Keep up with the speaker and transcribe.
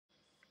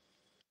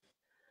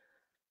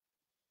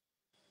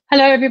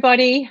Hello,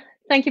 everybody.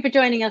 Thank you for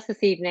joining us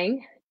this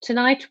evening.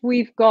 Tonight,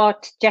 we've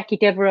got Jackie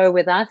Devereaux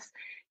with us.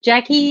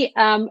 Jackie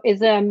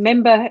is a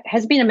member,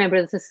 has been a member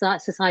of the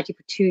Society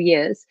for 2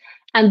 years.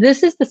 And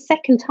this is the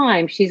second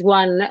time she's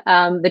won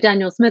the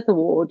Daniel Smith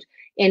Award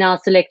in our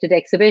selected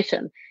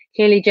exhibition.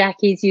 Clearly,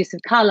 Jackie's use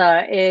of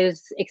color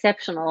is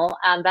exceptional,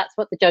 and that's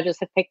what the judges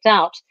have picked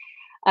out.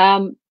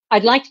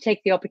 I'd like to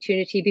take the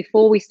opportunity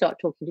before we start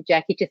talking to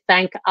Jackie to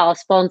thank our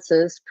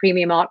sponsors,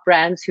 Premium Art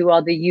Brands, who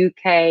are the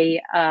UK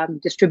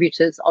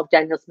distributors of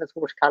Daniel Smith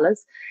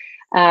watercolors.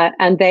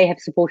 And they have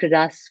supported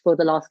us for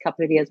the last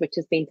couple of years, which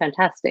has been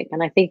fantastic.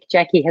 And I think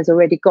Jackie has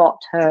already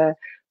got her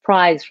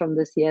prize from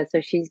this year,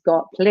 so she's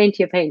got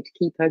plenty of paint to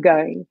keep her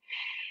going.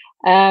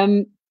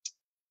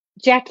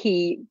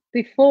 Jackie,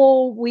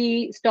 before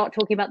we start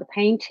talking about the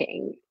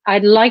painting,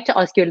 I'd like to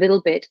ask you a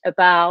little bit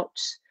about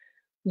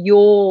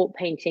your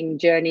painting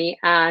journey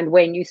and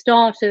when you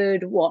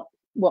started, what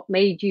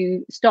made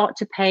you start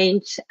to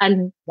paint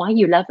and why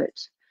you love it.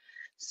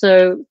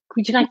 So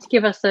would you like to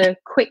give us a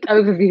quick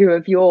overview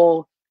of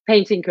your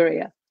painting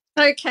career?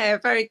 Okay, a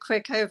very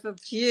quick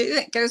overview.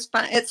 It goes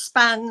back, it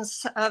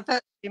spans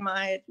virtually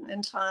my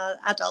entire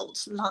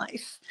adult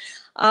life,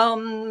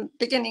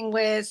 beginning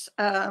with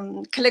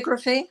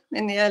calligraphy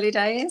in the early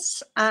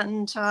days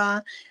and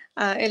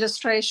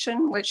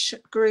illustration, which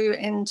grew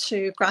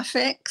into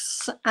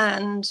graphics.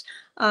 And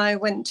I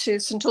went to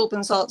St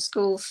Albans Art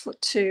School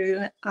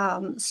to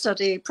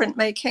study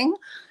printmaking.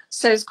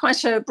 So it's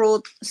quite a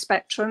broad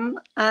spectrum.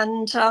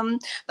 And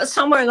but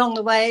somewhere along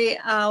the way,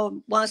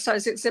 whilst I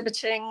was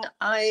exhibiting,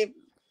 I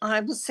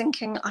was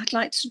thinking I'd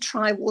like to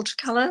try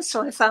watercolor.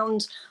 So I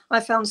found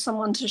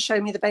someone to show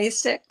me the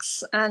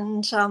basics,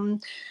 and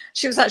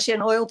she was actually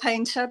an oil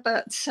painter,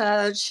 but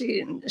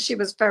she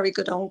was very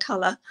good on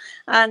color,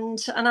 and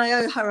I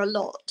owe her a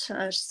lot.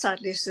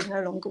 Sadly, she's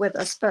no longer with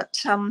us. But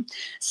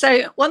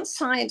so once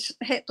I'd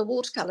hit the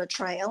watercolor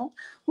trail,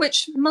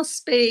 which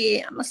must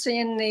be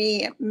in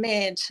the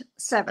mid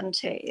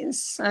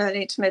 70s,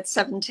 early to mid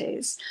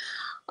 70s.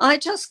 I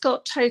just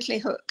got totally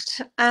hooked,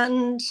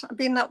 and I've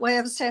been that way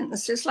ever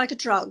since. It's like a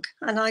drug,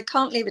 and I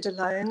can't leave it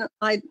alone.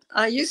 I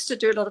used to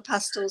do a lot of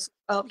pastels,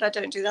 but I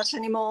don't do that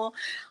anymore.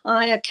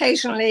 I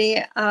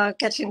occasionally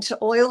get into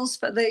oils,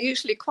 but they're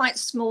usually quite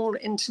small,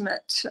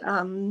 intimate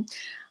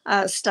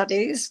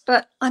studies.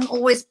 But I'm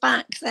always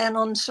back then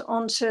onto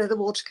the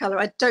watercolor.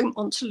 I don't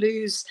want to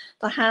lose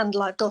the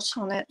handle I've got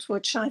on it,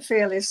 which I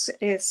feel is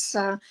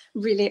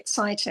really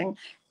exciting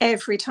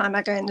every time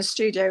I go in the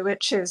studio,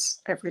 which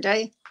is every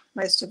day.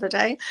 Most of the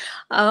day.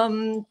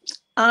 I'm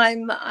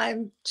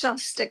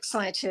just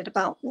excited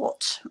about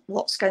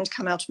what's going to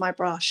come out of my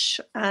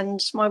brush,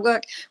 and my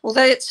work,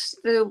 although it's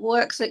the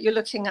work that you're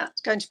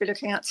going to be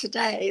looking at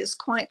today, is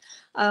quite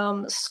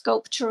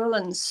sculptural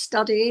and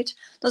studied.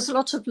 There's a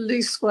lot of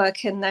loose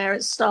work in there.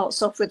 It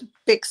starts off with a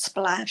big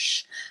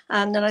splash,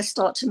 and then I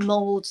start to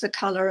mold the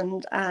color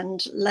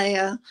and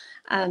layer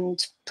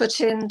and put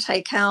in,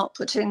 take out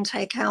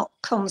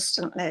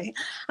constantly.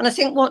 And I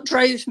think what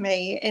drove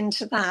me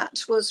into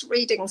that was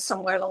reading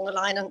somewhere along the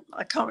line, and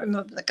I can't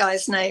remember the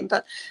guy's name,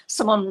 but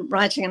someone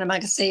writing in a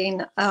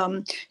magazine,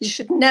 you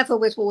should never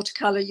with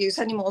watercolor use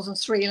any more than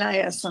 3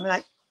 layers. I'm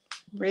like,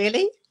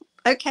 really?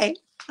 Okay.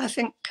 I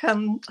think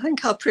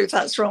I'll prove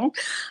that's wrong.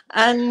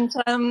 And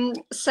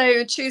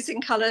so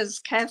choosing colours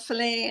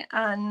carefully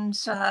and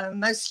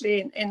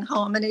mostly in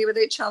harmony with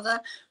each other,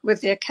 with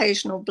the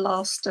occasional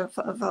blast of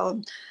a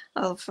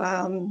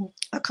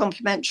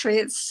complementary.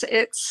 It's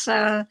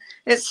an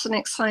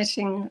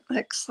exciting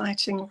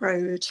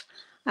road,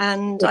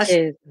 and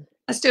I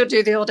still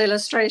do the odd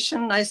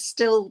illustration. I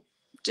still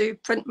do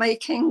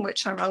printmaking,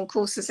 which I run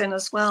courses in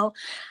as well,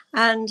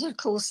 and of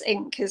course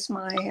ink is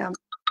my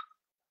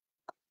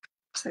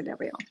so there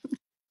we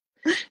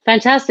are.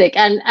 Fantastic.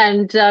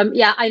 And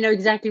yeah, I know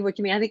exactly what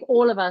you mean. I think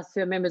all of us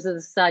who are members of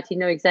the society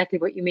know exactly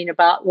what you mean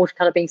about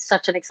watercolor being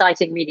such an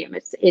exciting medium.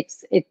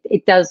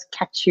 It does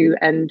catch you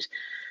and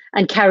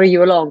carry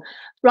you along.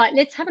 Right,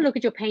 let's have a look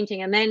at your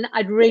painting, and then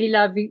I'd really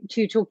love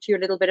to talk to you a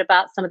little bit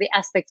about some of the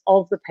aspects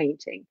of the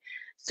painting.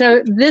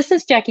 So this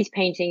is Jackie's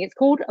painting. It's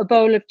called A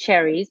Bowl of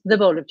Cherries, The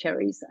Bowl of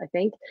Cherries, I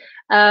think.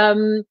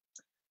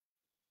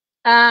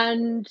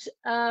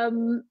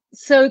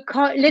 So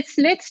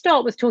let's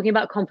start with talking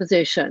about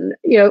composition.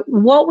 You know,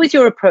 what was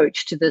your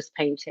approach to this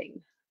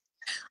painting?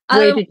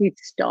 Where did you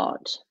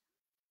start?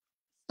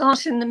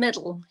 Start in the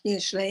middle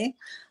usually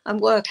and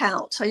work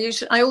out.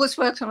 I always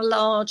work on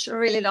a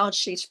really large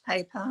sheet of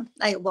paper,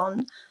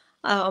 A1,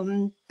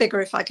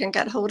 bigger if I can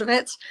get hold of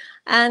it,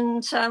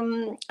 and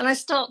I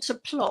start to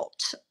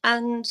plot.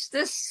 And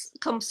this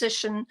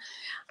composition,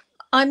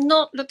 I'm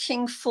not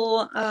looking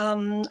for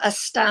a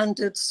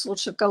standard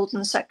sort of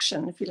golden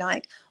section, if you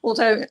like,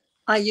 although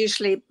I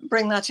usually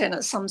bring that in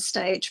at some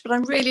stage. But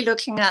I'm really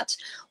looking at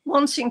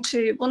wanting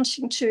to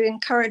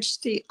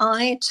encourage the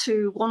eye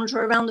to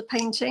wander around the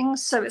painting,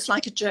 so it's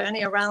like a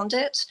journey around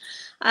it.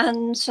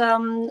 And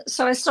so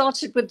I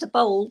started with the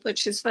bowl,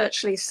 which is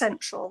virtually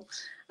central.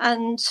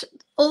 And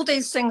all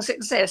these things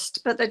exist,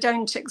 but they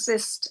don't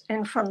exist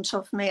in front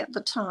of me at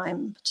the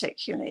time,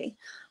 particularly.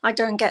 I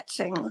go and get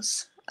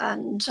things.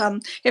 And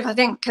if I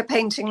think a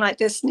painting like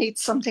this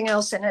needs something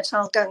else in it,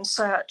 I'll go and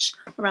search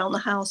around the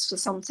house for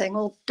something,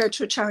 or go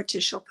to a charity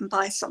shop and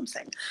buy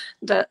something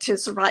that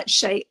is the right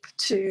shape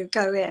to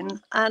go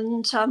in.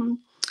 And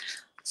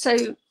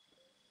so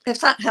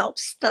if that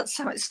helps, that's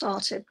how it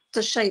started,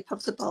 the shape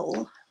of the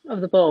bowl. Of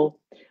the bowl.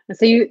 And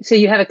so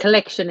you have a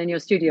collection in your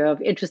studio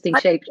of interesting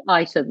shaped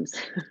items.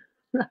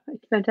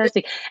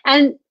 Fantastic.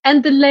 And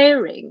the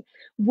layering.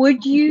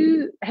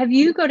 Have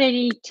you got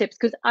any tips?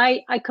 Because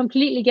I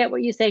completely get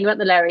what you're saying about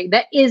the layering.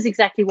 That is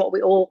exactly what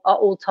we all are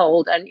all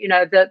told. And you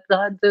know,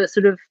 the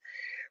sort of,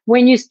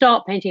 when you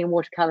start painting in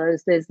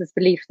watercolors, there's this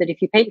belief that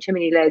if you paint too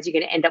many layers, you're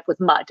going to end up with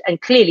mud.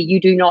 And clearly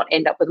you do not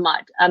end up with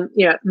mud.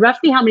 You know,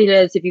 roughly how many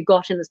layers have you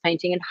got in this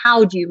painting, and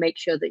how do you make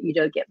sure that you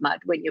don't get mud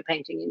when you're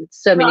painting in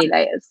so many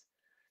layers?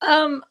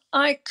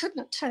 I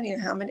couldn't tell you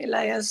how many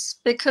layers,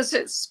 because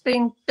it's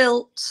been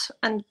built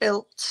and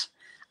built,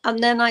 and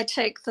then I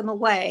take them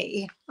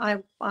away.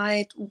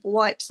 I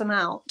wipe them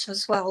out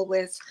as well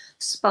with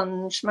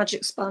sponge,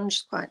 magic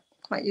sponge,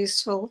 quite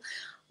useful.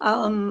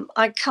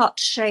 I cut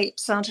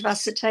shapes out of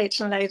acetate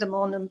and lay them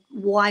on and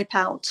wipe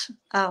out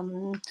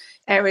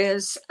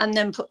areas, and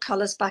then put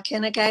colours back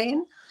in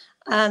again.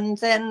 And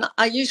then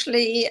I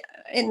usually,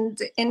 in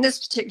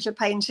this particular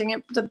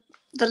painting,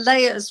 the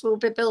layers will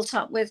be built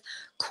up with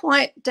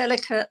quite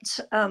delicate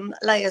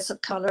layers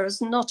of colours,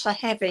 not a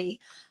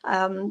heavy,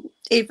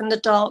 even the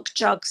dark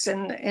jugs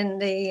in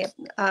the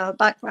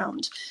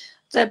background.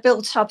 They're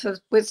built up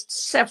with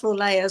several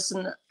layers,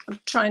 and I'm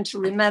trying to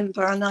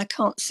remember, and I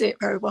can't see it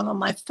very well on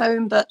my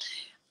phone, but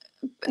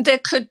there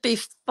could be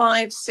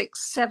 5,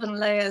 6, 7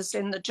 layers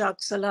in the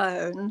jugs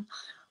alone.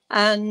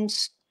 And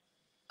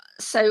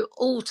so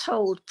all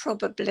told,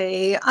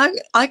 probably,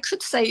 I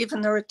could say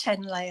even there are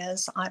 10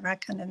 layers, I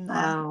reckon, in there.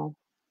 Wow.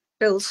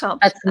 Built up.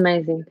 That's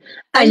amazing.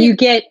 And you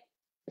get,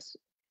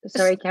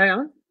 sorry, carry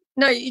on.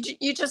 No,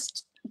 you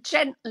just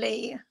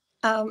gently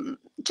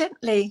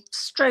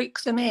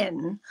stroke them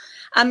in.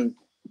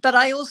 But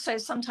I also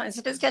sometimes,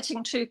 if it's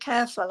getting too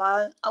careful,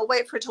 I'll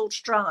wait for it all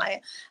to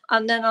dry,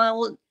 and then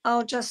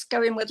I'll just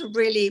go in with a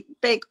really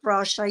big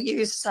brush. I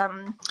use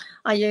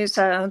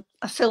a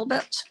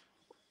filbert.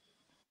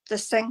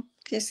 This thing,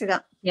 can you see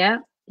that? Yeah.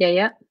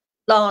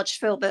 Large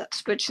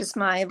filbert, which is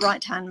my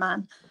right hand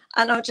man,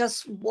 and I'll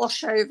just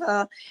wash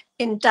over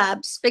in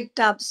dabs, big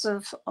dabs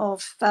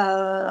of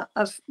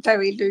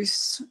very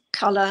loose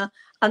colour,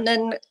 and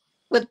then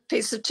with a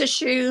piece of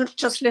tissue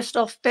just lift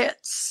off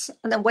bits,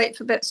 and then wait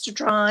for bits to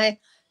dry,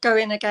 go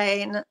in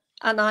again,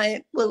 and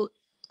I will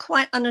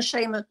quite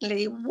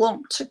unashamedly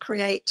want to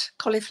create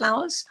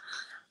cauliflowers,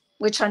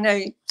 which I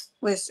know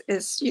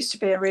used to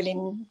be a really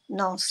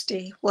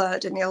nasty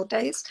word in the old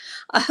days,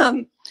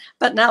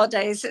 but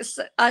nowadays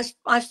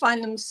I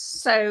find them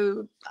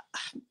so,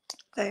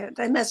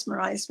 they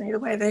mesmerize me the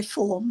way they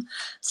form.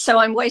 So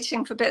I'm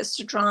waiting for bits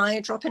to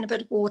dry, drop in a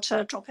bit of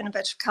water, drop in a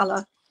bit of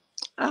color,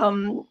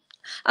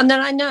 and then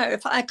I know,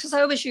 because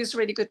I always use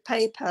really good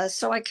paper,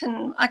 so I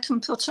can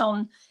put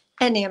on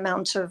any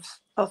amount of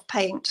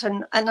paint,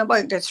 and I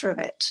won't go through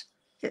it.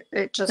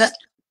 It just.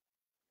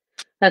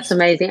 That's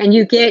amazing. And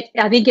you get,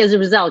 I think as a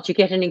result, you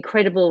get an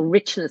incredible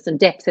richness and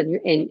depth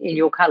in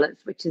your colors,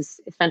 which is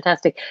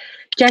fantastic.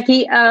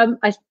 Jackie,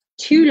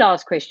 2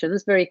 last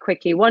questions very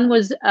quickly. One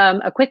was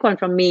a quick one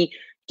from me.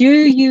 Do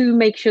you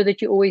make sure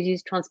that you always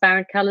use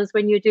transparent colors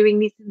when you're doing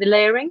the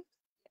layering?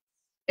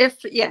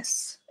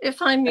 Yes,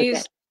 if I'm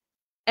using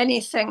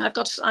anything, I've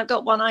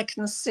got one I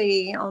can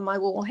see on my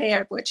wall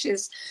here, which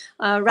is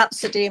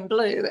Rhapsody in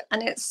Blue,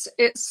 and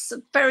it's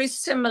very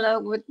similar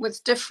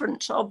with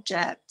different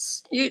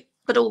objects.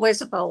 But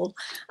always a bowl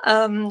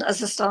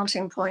as a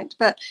starting point.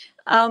 But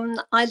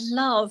I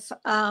love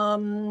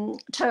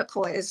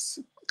turquoise,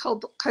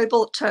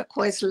 cobalt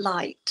turquoise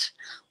light,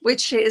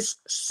 which is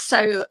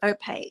so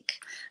opaque.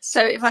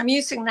 So if I'm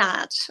using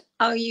that,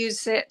 I'll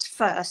use it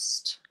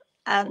first,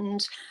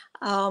 and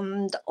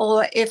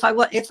or if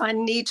I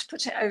need to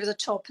put it over the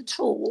top at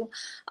all,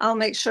 I'll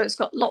make sure it's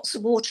got lots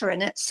of water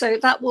in it. So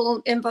that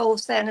will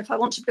involve, then, if I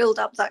want to build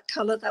up that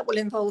colour, that will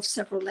involve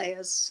several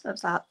layers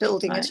of that,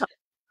 building it up.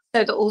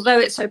 So that although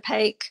it's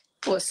opaque,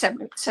 or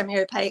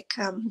semi-opaque,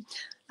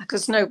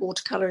 because no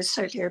watercolor is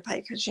totally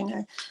opaque, as you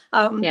know,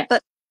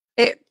 but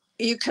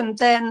you can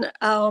then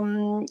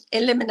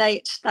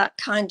eliminate that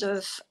kind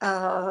of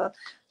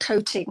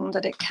coating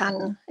that it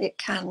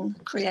can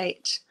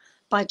create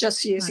by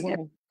just using it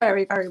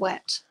very, very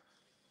wet.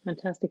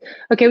 Fantastic.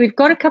 Okay, we've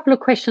got a couple of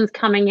questions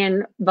coming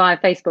in via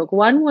Facebook.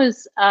 One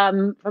was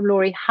from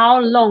Laurie. How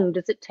long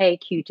does it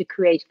take you to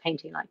create a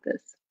painting like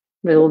this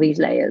with all these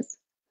layers?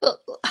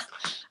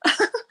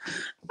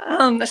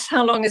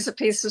 How long is a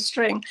piece of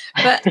string?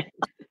 But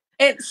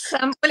it's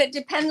well, it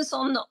depends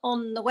on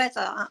the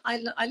weather.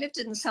 I lived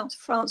in the south of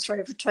France for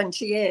over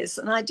 20 years,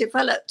 and I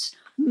developed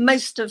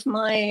most of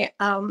my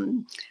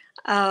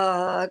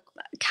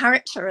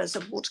character as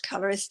a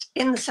watercolorist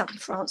in the south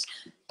of France,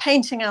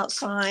 painting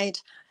outside,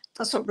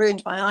 that's what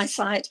ruined my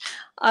eyesight.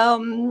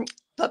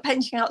 But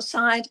painting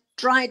outside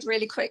dried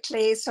really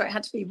quickly, so it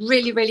had to be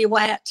really, really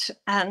wet,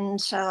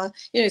 and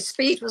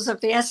speed was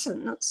of the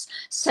essence.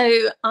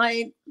 So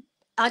I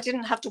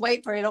didn't have to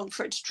wait very long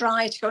for it to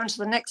dry to go into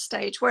the next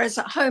stage. Whereas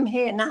at home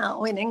here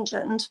now in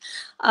England,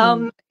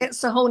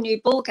 it's a whole new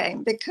ball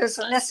game, because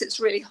unless it's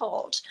really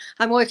hot,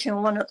 I'm working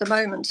on one at the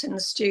moment in the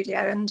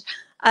studio,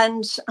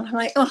 and I'm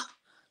like, oh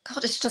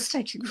God, it's just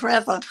taking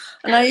forever.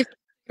 And I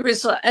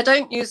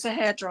don't use a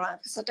hairdryer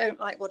because I don't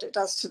like what it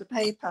does to the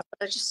paper,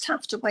 but I just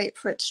have to wait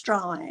for it to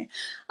dry.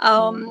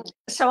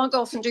 So I'll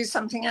go off and do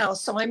something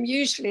else. So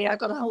I've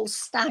got a whole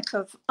stack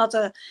of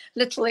other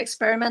little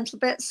experimental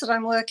bits that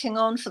I'm working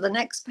on for the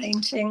next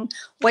painting,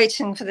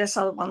 waiting for this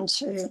other one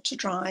to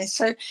dry.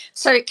 So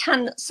it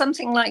can,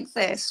 something like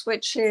this,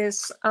 which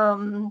is,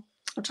 I'm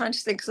trying to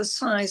think of the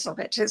size of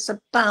it. It's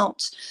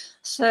about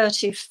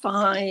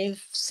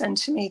 35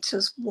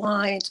 centimeters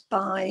wide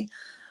by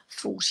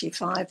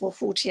 45 or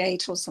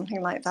 48 or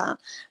something like that.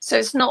 So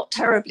it's not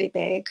terribly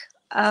big.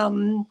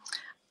 And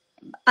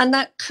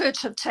that could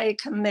have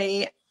taken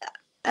me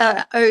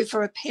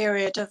over a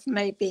period of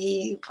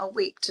maybe a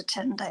week to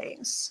 10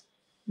 days.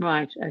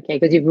 Right. Okay.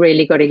 Because you've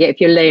really got to get,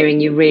 if you're layering,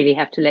 you really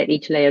have to let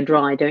each layer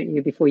dry, don't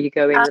you, before you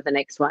go in with the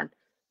next one?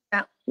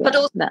 Yeah. But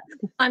also,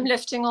 I'm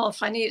lifting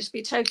off. I need it to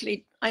be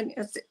totally,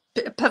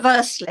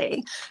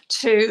 perversely,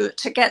 to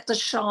get the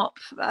sharp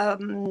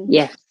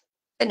yes,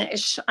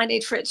 finish. I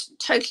need for it to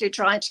totally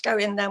dry to go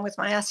in then with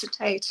my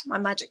acetate, my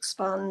magic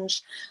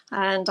sponge,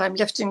 and I'm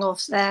lifting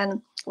off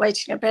then,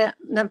 waiting a bit,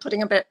 and then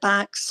putting a bit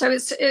back. So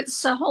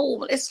it's a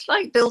whole, it's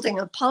like building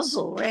a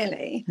puzzle,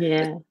 really.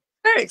 Yeah. It's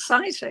very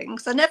exciting,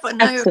 because I never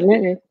know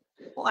absolutely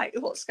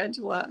what's going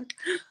to work.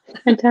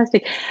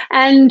 Fantastic.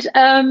 And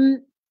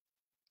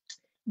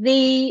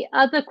the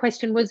other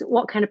question was,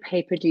 what kind of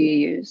paper do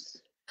you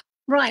use?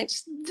 Right,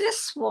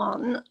 this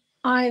one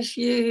I've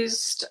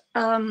used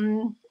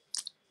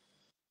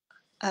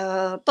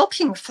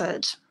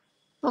Bockingford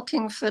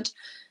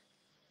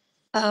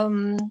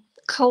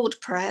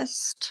cold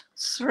pressed,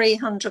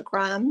 300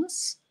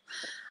 grams,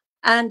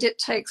 and it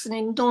takes an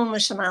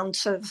enormous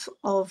amount of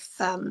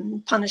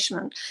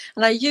punishment.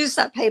 And I use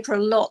that paper a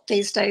lot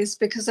these days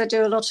because I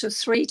do a lot of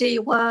 3D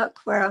work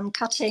where I'm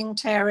cutting,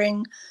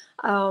 tearing,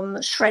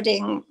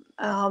 shredding,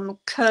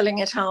 curling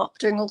it up,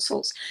 doing all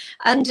sorts,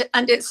 and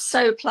it's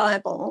so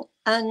pliable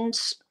and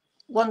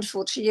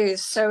wonderful to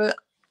use. So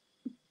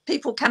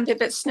people can be a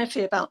bit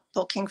sniffy about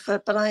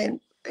Bockingford, but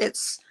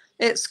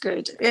it's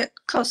good. It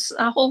costs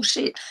a whole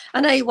sheet.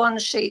 An A1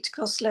 sheet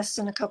costs less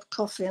than a cup of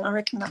coffee, and I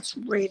reckon that's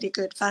really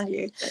good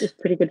value. It's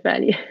pretty good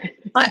value.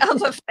 My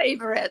other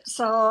favourites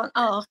are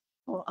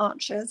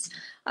Arches,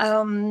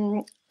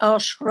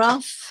 Arche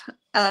Rough,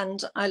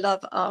 and I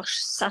love Arche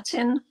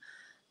Satin,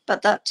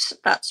 but that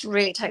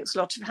really takes a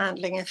lot of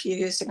handling if you're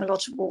using a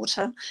lot of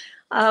water.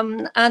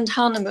 And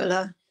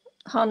Hahnemüller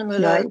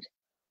Right.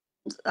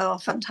 are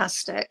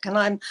fantastic,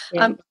 and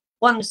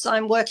ones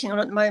I'm working on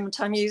at the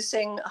moment, I'm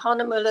using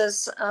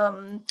Hahnemüller's,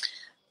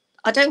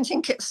 I don't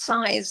think it's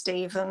sized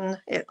even,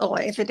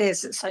 or if it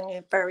is, it's only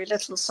a very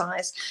little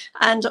size.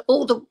 And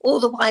all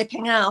the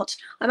wiping out,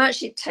 I'm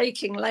actually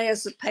taking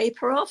layers of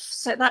paper off,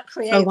 so that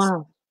creates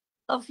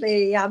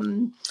lovely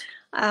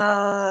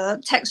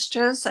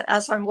textures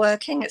as I'm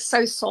working. It's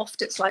so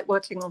soft, it's like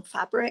working on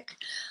fabric,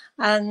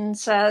 and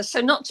so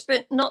not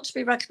to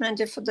be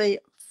recommended for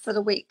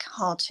the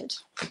weak-hearted.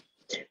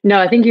 No,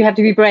 I think you have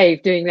to be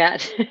brave doing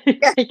that.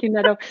 Taking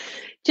that off.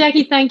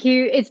 Jackie, thank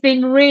you. It's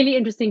been really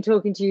interesting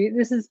talking to you.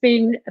 This has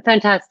been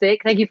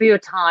fantastic. Thank you for your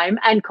time,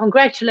 and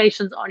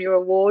congratulations on your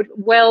award.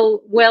 Well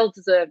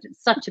deserved.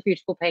 It's such a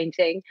beautiful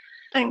painting.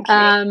 Thank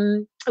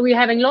you. We're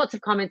having lots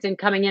of comments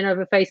coming in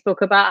over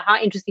Facebook about how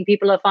interesting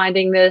people are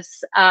finding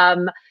this,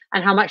 and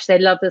how much they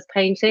love this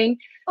painting.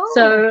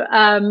 So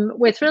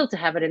we're thrilled to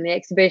have it in the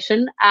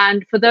exhibition.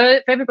 And for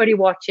everybody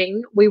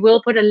watching, we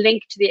will put a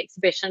link to the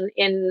exhibition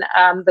in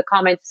the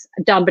comments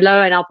down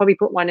below, and I'll probably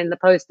put one in the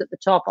post at the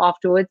top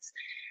afterwards.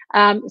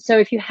 So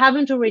if you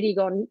haven't already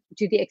gone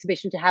to the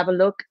exhibition to have a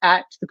look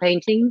at the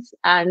paintings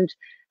and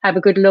have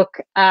a good look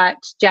at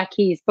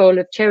Jackie's Bowl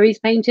of Cherries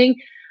painting,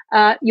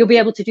 you'll be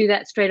able to do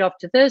that straight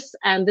after this,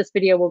 and this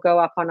video will go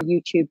up on our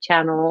YouTube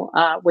channel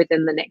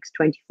within the next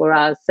 24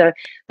 hours. So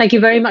thank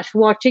you very much for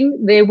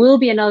watching. There will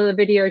be another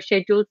video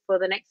scheduled for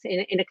the next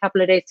in a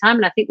couple of days' time,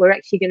 and I think we're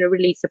actually going to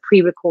release a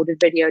pre-recorded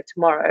video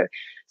tomorrow.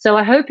 So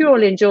I hope you're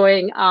all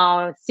enjoying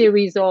our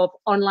series of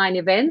online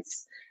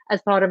events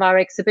as part of our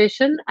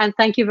exhibition, and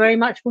thank you very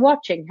much for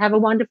watching. Have a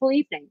wonderful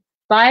evening.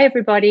 Bye,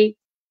 everybody.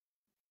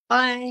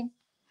 Bye.